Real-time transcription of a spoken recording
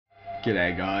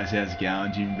G'day guys, how's it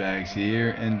going? Jim Bags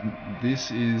here, and this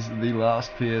is the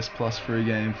last PS Plus free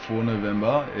game for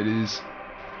November. It is...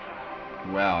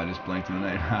 wow, I just blanked on the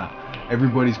name.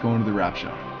 Everybody's Gone to the Rapture.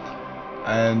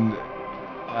 And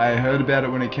I heard about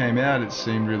it when it came out, it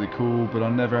seemed really cool, but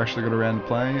I never actually got around to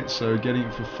playing it, so getting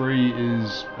it for free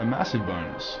is a massive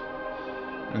bonus.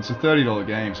 And it's a $30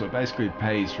 game, so it basically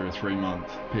pays for a 3-month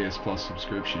PS Plus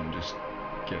subscription, just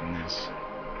getting this.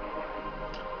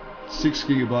 6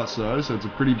 gigabytes though, so it's a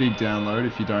pretty big download.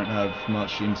 If you don't have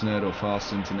much internet or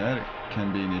fast internet, it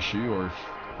can be an issue, or if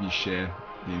you share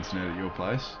the internet at your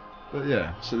place. But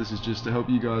yeah, so this is just to help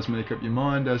you guys make up your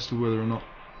mind as to whether or not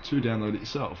to download it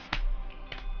yourself.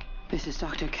 This is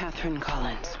Dr. Catherine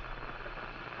Collins.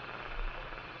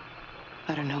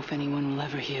 I don't know if anyone will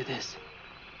ever hear this.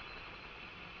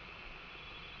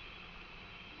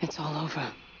 It's all over.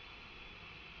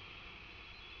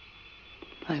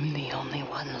 I'm the only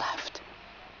one left.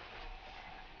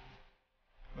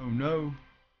 Oh no.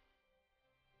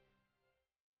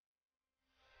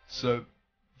 So,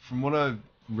 from what I've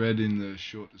read in the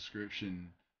short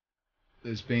description,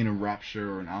 there's been a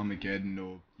rapture or an Armageddon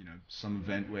or, some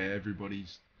event where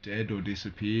everybody's dead or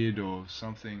disappeared or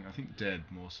something. I think dead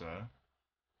more so.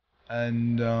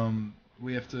 And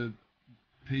we have to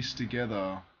piece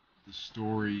together the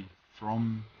story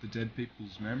from the dead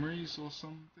people's memories or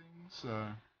something, so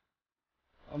I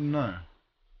don't know.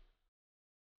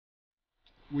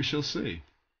 We shall see.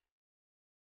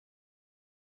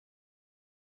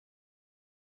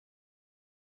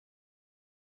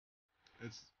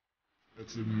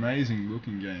 It's an amazing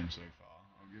looking game so far,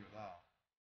 I'll give it that.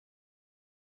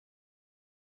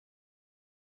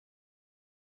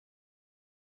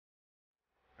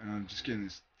 And I'm just getting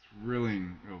this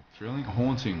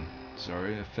haunting,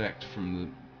 effect from the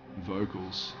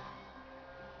vocals.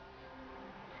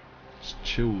 Just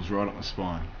chills right up my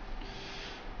spine.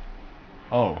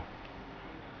 Oh,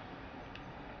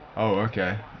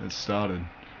 okay, it started.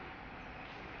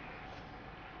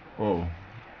 Whoa,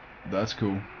 that's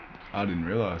cool. I didn't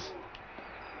realize.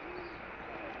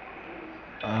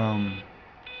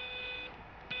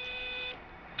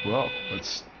 Well,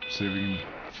 let's see if we can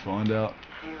find out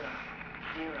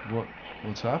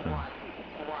what's happened. 1,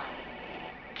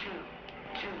 2,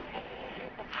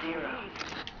 2, 0.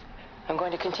 I'm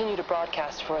going to continue to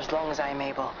broadcast for as long as I am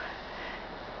able.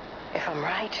 If I'm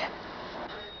right,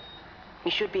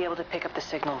 we should be able to pick up the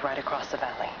signal right across the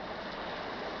valley.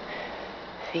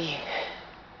 The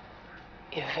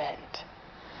event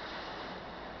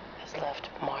has left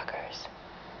markers.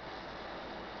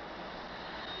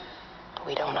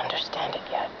 We don't understand it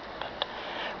yet,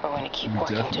 but we're going to keep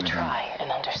working to try and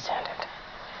understand it.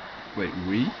 Wait,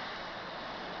 we?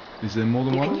 Is there more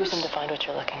than one? You can use them to find what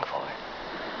you're looking for.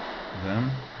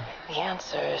 Them? The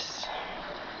answers,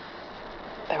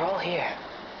 they're all here.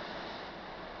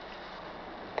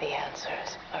 The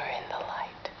answers are in the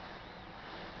light.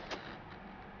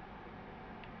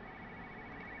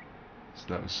 So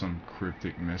that was some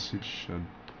cryptic message, I'm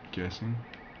guessing.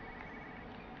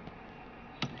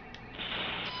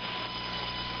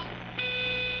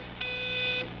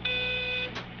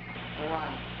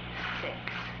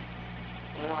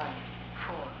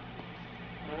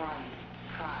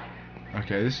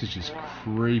 Okay, this is just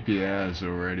creepy as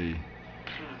already.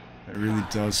 It really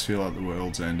does feel like the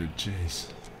world's ended,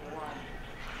 jeez.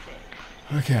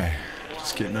 Okay,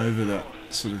 just getting over that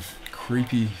sort of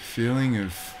creepy feeling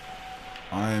of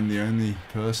I am the only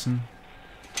person.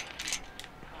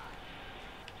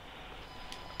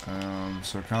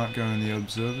 So I can't go in the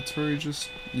observatory just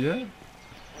yet.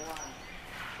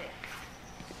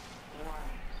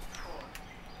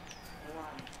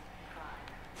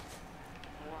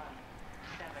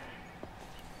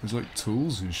 There's like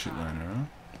tools and shit laying around.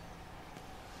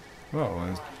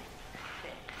 Well,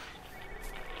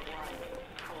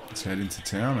 let's head into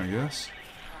town, I guess.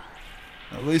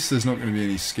 At least there's not going to be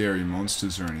any scary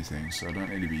monsters or anything, so I don't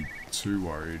need to be too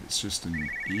worried. It's just an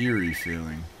eerie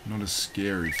feeling, not a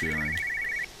scary feeling.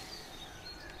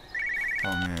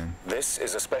 Oh man. This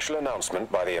is a special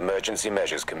announcement by the Emergency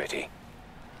Measures Committee.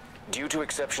 Due to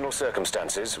exceptional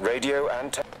circumstances, radio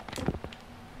and...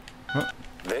 What?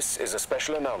 This is a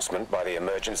special announcement by the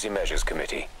Emergency Measures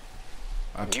Committee.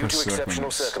 Due to exceptional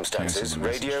circumstances,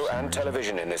 radio and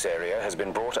television in this area has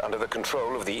been brought under the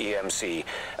control of the EMC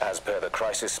as per the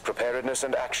Crisis Preparedness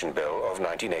and Action Bill of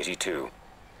 1982.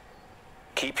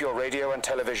 Keep your radio and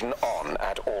television on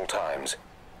at all times.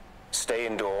 Stay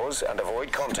indoors and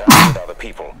avoid contact with other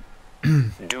people.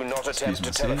 Do not attempt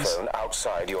to telephone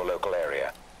outside your local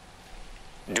area.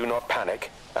 Do not panic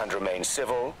and remain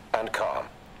civil and calm.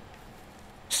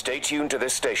 Stay tuned to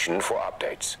this station for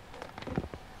updates.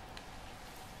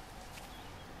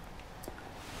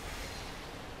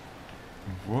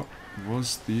 what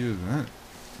was the event?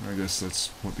 I guess that's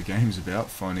what the game's about,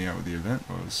 finding out what the event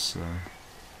was.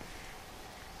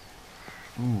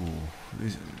 Ooh,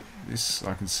 this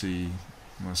I can see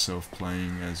myself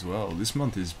playing as well. This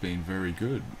month has been very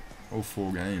good. All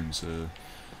 4 games are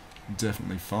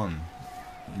definitely fun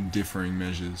in differing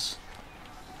measures.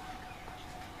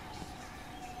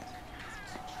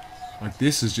 Like,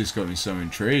 this has just got me so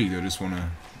intrigued.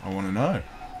 I wanna know.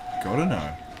 Gotta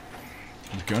know.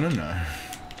 I'm gonna know.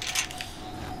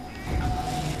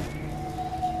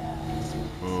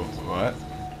 Oh, what?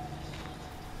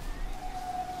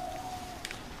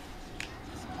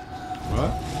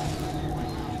 What?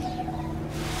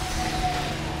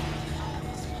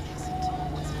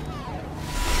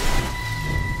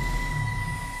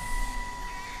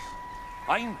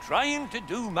 I'm trying to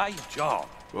do my job.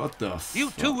 What the fuck?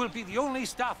 You two will be the only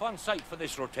staff on site for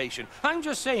this rotation. I'm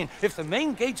just saying, if the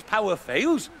main gate's power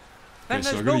fails, then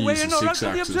there's no way in or out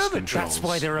of the observatory. That's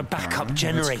why there are backup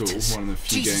generators. Cool.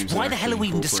 Jesus, why the hell are we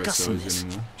even discussing this?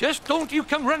 Just don't you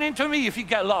come running to me if you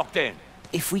get locked in.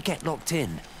 If we get locked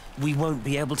in, we won't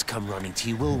be able to come running to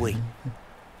you, will we?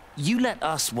 You let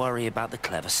us worry about the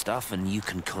clever stuff, and you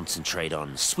can concentrate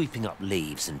on sweeping up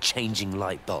leaves and changing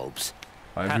light bulbs.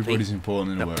 Everybody's Happy?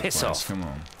 important in a Now workplace. piss off. Come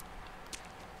on.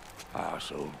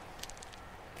 Arsehole.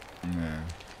 Yeah.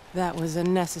 That was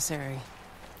unnecessary.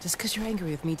 Just because you're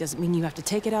angry with me doesn't mean you have to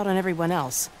take it out on everyone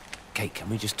else. Kate, can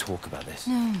we just talk about this?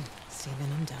 No,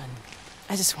 Stephen, I'm done.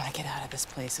 I just want to get out of this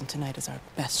place, and tonight is our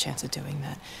best chance of doing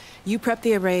that. You prep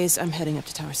the arrays, I'm heading up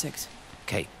to Tower 6.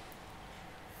 Kate.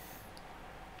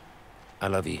 I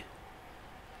love you.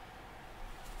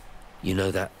 You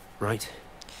know that, right?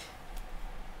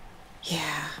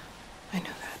 Yeah, I know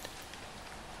that.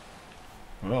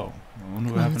 Well, I wonder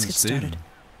Come what on, happened let's to get Steven. started.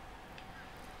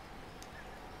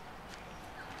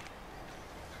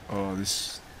 Oh,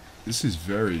 this is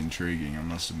very intriguing, I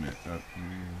must admit. I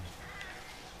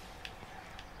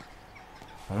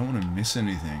don't want to miss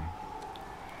anything.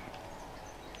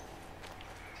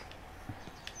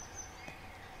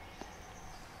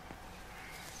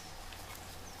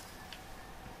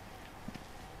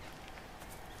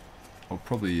 I'll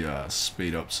probably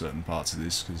speed up certain parts of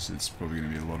this because it's probably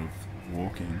going to be a lot of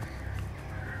walking.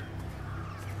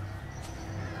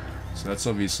 So that's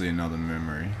obviously another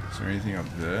memory. Is there anything up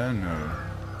there? No.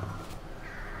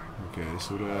 Okay,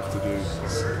 so what do I have to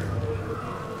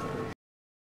do?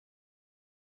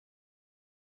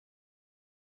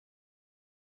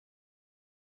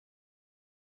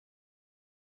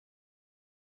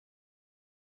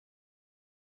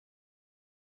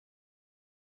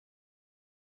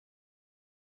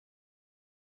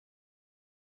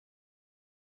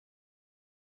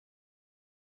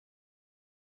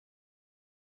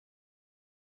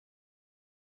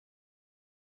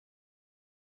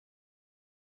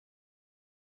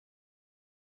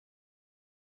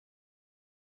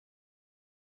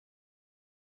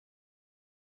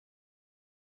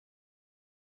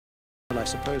 Well, I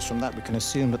suppose from that we can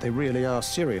assume that they really are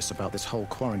serious about this whole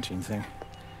quarantine thing.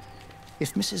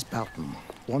 If Mrs. Boughton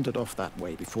wandered off that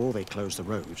way before they closed the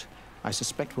road, I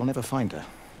suspect we'll never find her.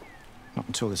 Not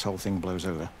until this whole thing blows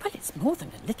over. Well, it's more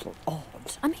than a little odd.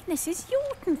 I mean, this is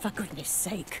Yorton, for goodness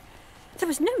sake. There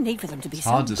was no need for them to be so It's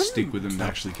hard to rude. stick with them to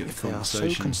actually get If the they are so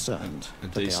conversation concerned at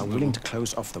that they are decent willing level. to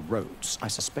close off the roads, I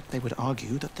suspect they would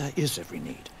argue that there is every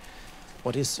need.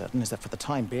 What is certain is that for the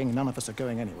time being, none of us are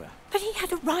going anywhere. But he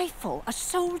had a rifle, a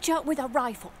soldier with a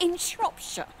rifle, in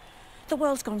Shropshire. The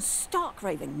world's gone stark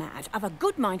raving mad. I've a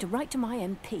good mind to write to my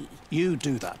MP. You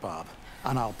do that, Barb,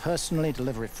 and I'll personally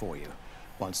deliver it for you,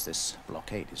 once this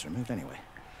blockade is removed anyway.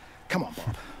 Come on,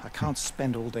 Bob. I can't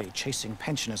spend all day chasing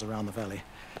pensioners around the valley.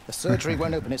 The surgery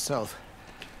won't open itself.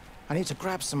 I need to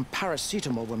grab some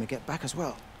paracetamol when we get back as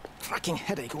well. Cracking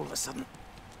headache all of a sudden.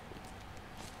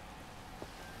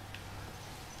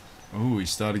 Oh, he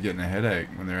started getting a headache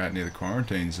when they're out near the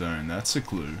quarantine zone. That's a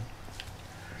clue.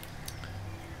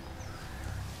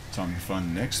 Time to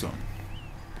find the next one.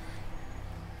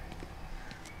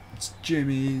 It's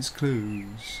Jimmy's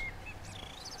Clues.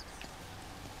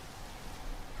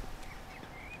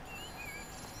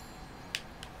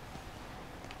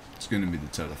 It's going to be the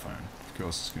telephone. Of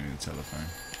course it's going to be the telephone.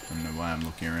 I don't know why I'm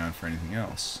looking around for anything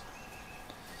else.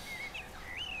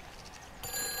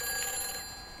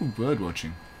 Ooh, bird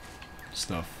watching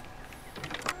stuff.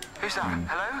 Who's that?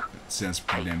 Hello? It sounds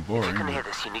pretty damn If boring. you can but- hear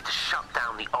this, you need to shut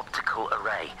down the optical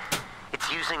array.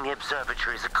 It's using the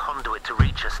observatory as a conduit to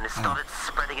reach us, and it started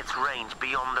spreading its range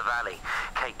beyond the valley.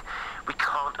 Kate, we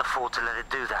can't afford to let it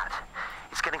do that.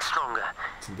 It's getting stronger.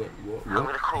 So that- what- I'm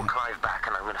going to call Clive back,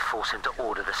 and I'm going to force him to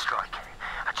order the strike.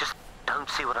 I just don't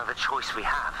see what other choice we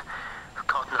have.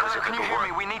 God knows if Can you it'll hear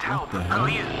work. me? We need help. The Who hell? are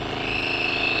you?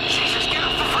 Jesus, get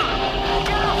off the phone!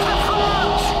 Get off the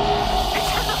phone!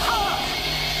 It's in the phone!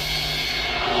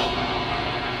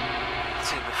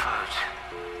 It's in the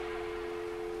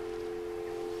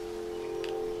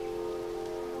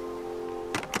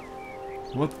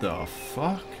phone. What the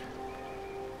fuck?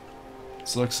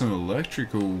 It's like some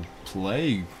electrical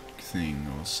plague thing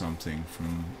or something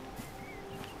from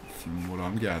what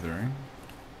I'm gathering.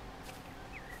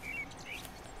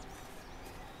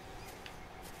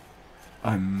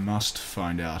 I must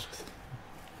find out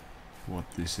what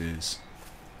this is.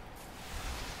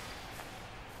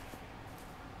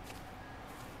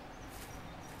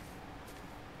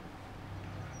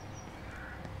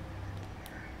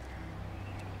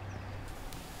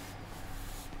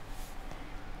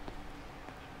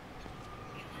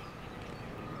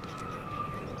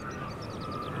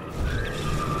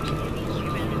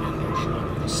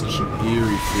 Such an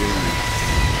eerie feeling.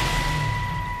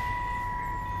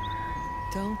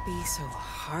 Don't be so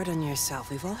hard on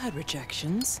yourself. We've all had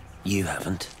rejections. You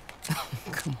haven't.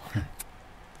 Come on.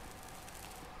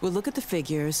 We'll look at the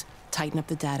figures, tighten up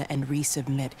the data, and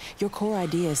resubmit. Your core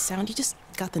idea is sound. You just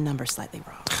got the number slightly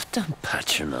wrong. Don't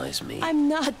patronize me. I'm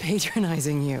not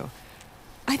patronizing you.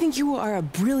 I think you are a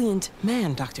brilliant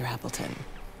man, Dr. Appleton.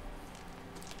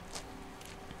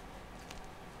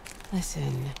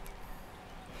 Listen.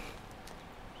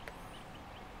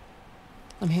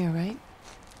 I'm here, right?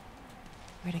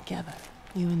 We're together,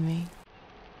 you and me.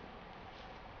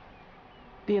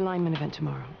 The alignment event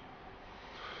tomorrow.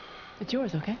 It's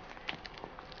yours, okay?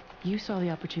 You saw the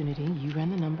opportunity, you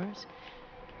ran the numbers.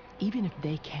 Even if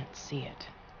they can't see it,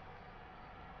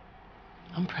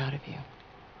 I'm proud of you.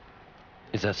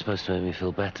 Is that supposed to make me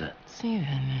feel better?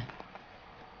 Steven.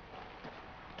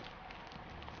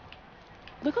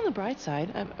 Look on the bright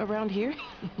side. Around here,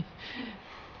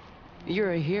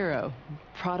 you're a hero.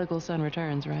 Prodigal son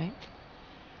returns, right?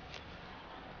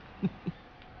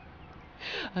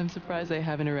 I'm surprised they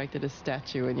haven't erected a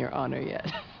statue in your honor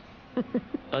yet.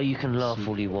 Oh, you can laugh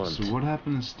all you want. So what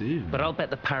happened to Steve? But I'll bet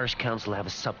the parish council have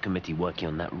a subcommittee working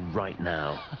on that right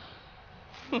now.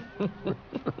 They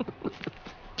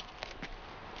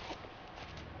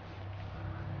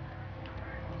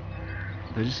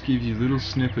just give you little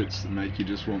snippets that make you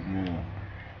just want more.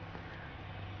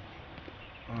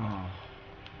 Oh,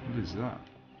 what is that?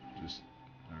 Just,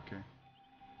 okay.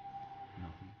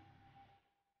 Nothing.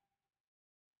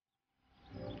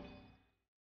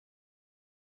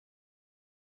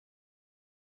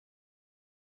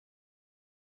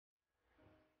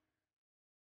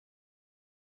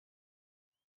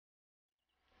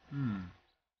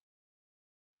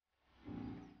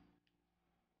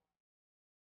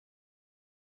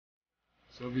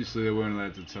 So obviously they weren't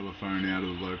allowed to telephone out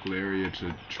of the local area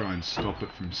to try and stop it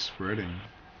from spreading.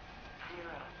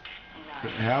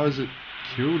 But how has it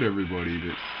killed everybody?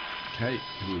 But Kate,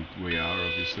 who we are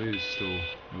obviously, is still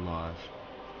alive.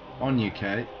 On you,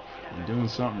 Kate. You're doing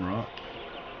something right.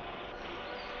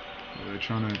 Are they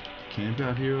trying to camp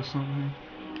out here or something?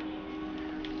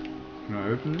 Can I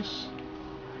open this?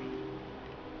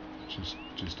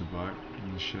 Just a boat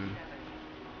in the shed.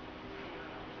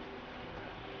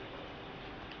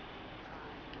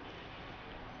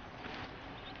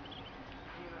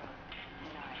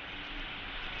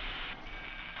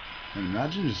 And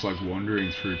imagine just like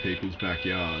wandering through people's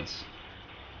backyards.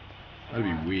 That'd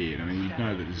be weird. I mean, you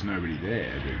know that there's nobody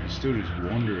there, but you're still just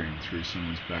wandering through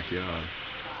someone's backyard.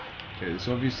 Okay, there's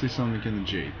obviously something in the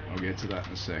Jeep. I'll get to that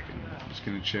in a second. I'm just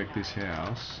gonna check this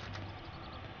house.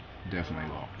 Definitely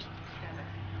locked.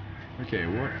 Okay,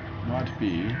 what might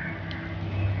be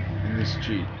in this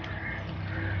Jeep?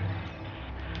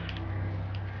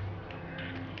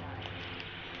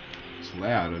 It's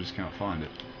loud, I just can't find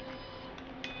it.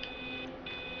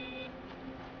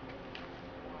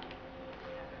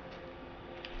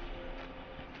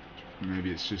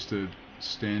 Maybe it's just a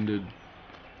standard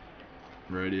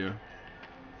radio.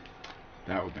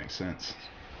 That would make sense.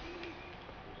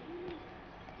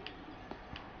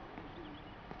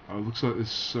 Oh, it looks like there's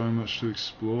so much to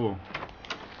explore.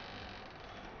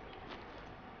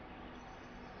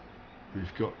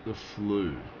 We've got the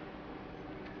flu.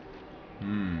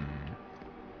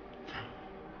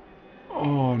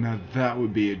 Oh, now that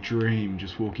would be a dream,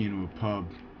 just walking into a pub.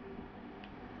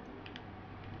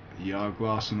 Yard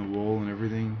glass on the wall and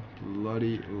everything.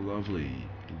 Bloody lovely.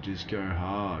 You just go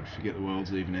hard. Forget the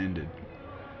world's even ended.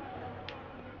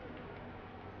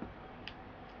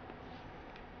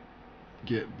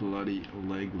 Get bloody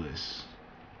legless.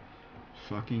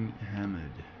 Fucking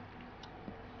hammered.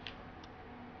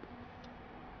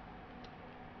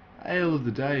 Ale of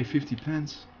the day, 50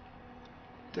 pence.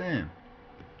 Damn.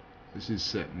 This is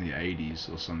set in the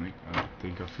 80s or something. I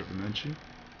think I forgot to mention.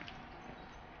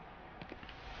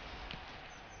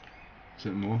 Is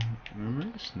it more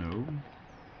memories? No.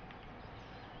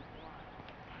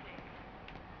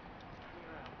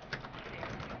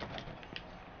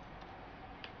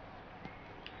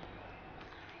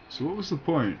 So what was the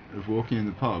point of walking in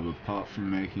the pub apart from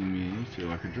making me feel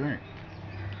like a drink?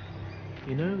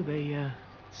 You know, they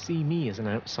see me as an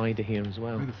outsider here as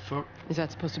well. Who the fuck? Is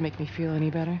that supposed to make me feel any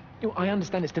better? You know, I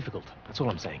understand it's difficult. That's all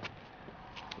I'm saying.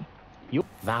 Your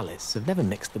valets have never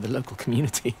mixed with the local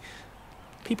community.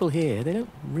 People here, they don't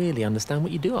really understand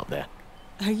what you do up there.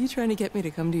 Are you trying to get me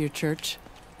to come to your church?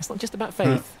 It's not just about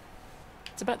faith.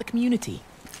 It's about the community.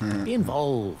 Be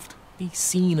involved. Be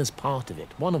seen as part of it.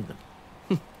 One of them.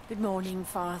 Good morning,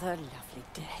 Father. Lovely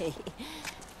day.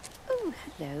 Oh,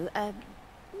 hello.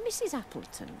 Mrs.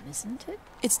 Appleton, isn't it?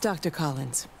 It's Dr.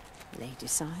 Collins. Lady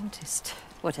scientist.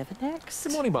 Whatever next.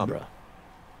 Good morning, Barbara.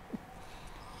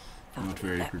 Not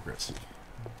very progressive.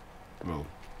 Well,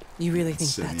 you really think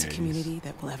it's that's a community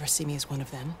that will ever see me as one of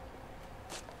them?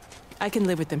 I can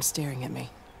live with them staring at me.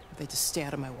 If they just stay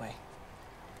out of my way.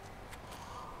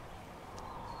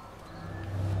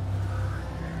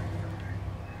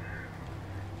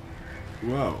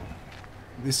 Well,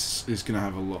 this is going to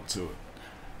have a lot to it.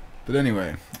 But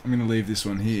anyway, I'm going to leave this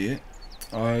one here.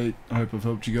 I hope I've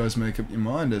helped you guys make up your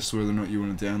mind as to whether or not you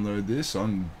want to download this.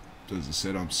 As I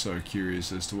said, I'm so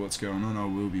curious as to what's going on. I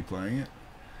will be playing it.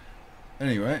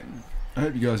 Anyway, I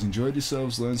hope you guys enjoyed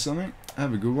yourselves, learned something.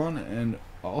 Have a good one, and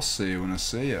I'll see you when I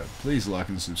see you. Please like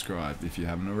and subscribe if you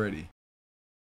haven't already.